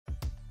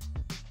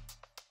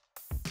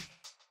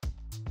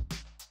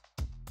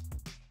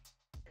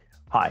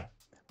Hi,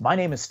 my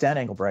name is Stan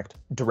Engelbrecht,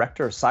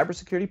 Director of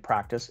Cybersecurity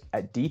Practice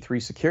at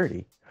D3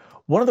 Security,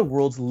 one of the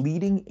world's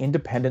leading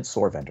independent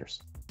SOAR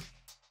vendors.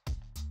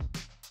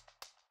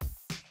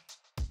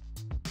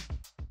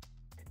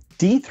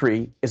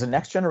 D3 is a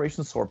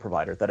next-generation SOAR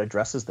provider that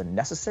addresses the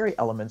necessary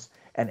elements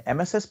an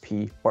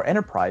MSSP or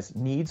enterprise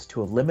needs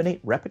to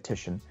eliminate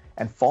repetition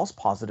and false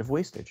positive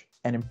wastage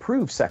and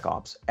improve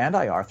SecOps and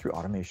IR through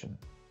automation.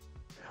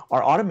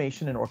 Our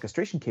automation and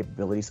orchestration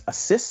capabilities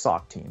assist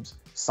SOC teams,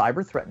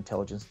 cyber threat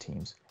intelligence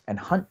teams, and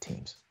hunt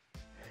teams.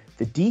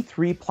 The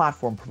D3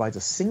 platform provides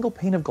a single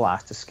pane of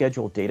glass to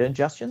schedule data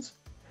ingestions,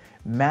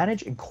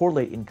 manage and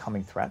correlate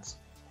incoming threats,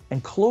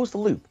 and close the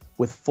loop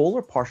with full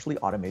or partially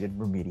automated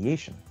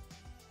remediation.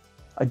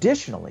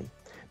 Additionally,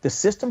 the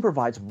system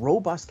provides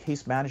robust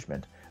case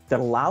management that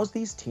allows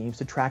these teams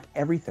to track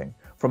everything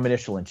from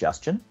initial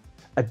ingestion,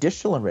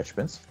 additional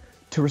enrichments,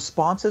 to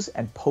responses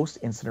and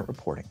post-incident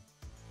reporting.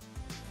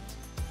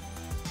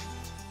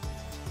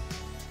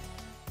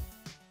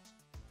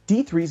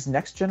 D3's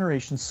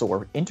next-generation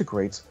SOAR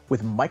integrates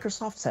with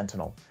Microsoft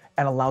Sentinel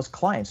and allows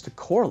clients to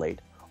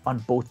correlate on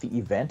both the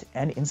event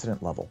and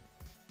incident level.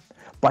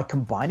 By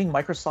combining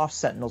Microsoft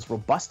Sentinel's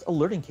robust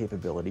alerting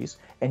capabilities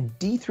and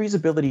D3's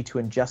ability to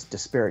ingest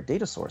disparate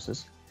data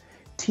sources,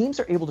 teams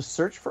are able to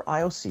search for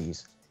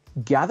IOCs,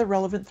 gather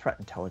relevant threat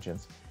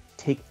intelligence,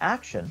 take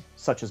action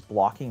such as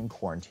blocking and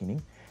quarantining,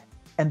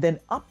 and then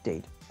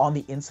update on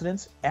the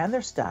incidents and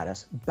their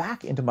status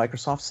back into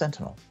Microsoft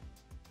Sentinel.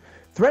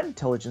 Threat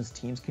intelligence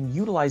teams can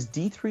utilize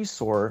D3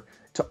 SOAR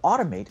to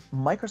automate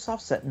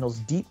Microsoft Sentinel's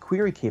deep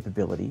query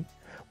capability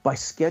by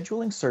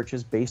scheduling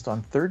searches based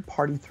on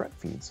third-party threat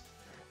feeds,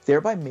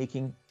 thereby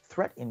making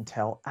threat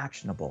intel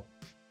actionable.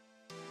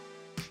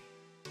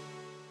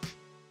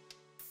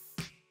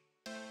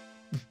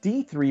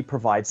 D3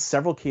 provides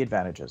several key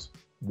advantages.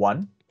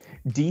 1.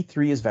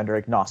 D3 is vendor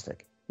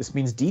agnostic. This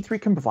means D3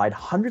 can provide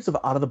hundreds of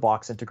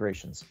out-of-the-box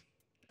integrations.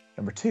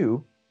 Number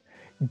 2.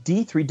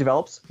 D3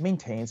 develops,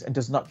 maintains, and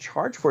does not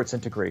charge for its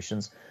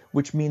integrations,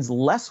 which means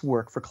less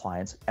work for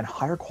clients and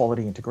higher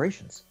quality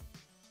integrations.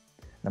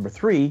 Number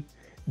 3,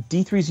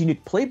 D3's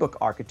unique playbook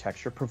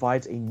architecture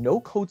provides a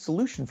no-code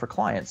solution for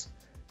clients,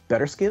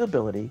 better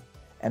scalability,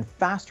 and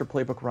faster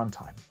playbook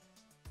runtime.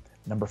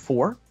 Number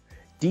 4,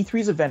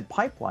 D3's event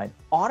pipeline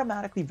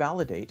automatically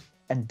validates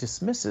and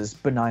dismisses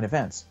benign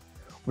events,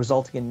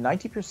 resulting in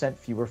 90%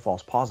 fewer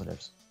false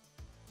positives.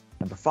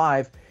 Number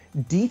 5,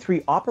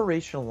 D3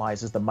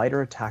 operationalizes the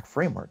MITRE attack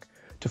framework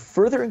to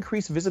further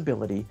increase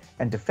visibility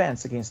and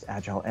defense against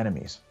agile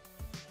enemies.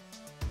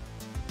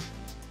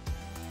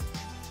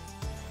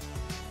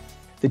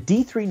 The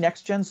D3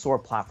 NextGen SOAR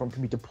platform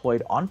can be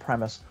deployed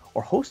on-premise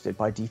or hosted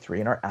by D3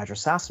 in our Azure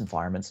SaaS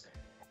environments,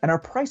 and our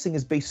pricing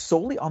is based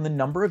solely on the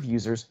number of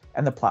users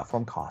and the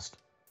platform cost.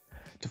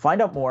 To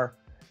find out more,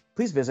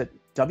 please visit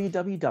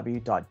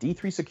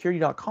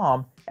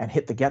www.d3security.com and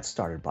hit the Get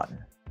Started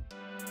button.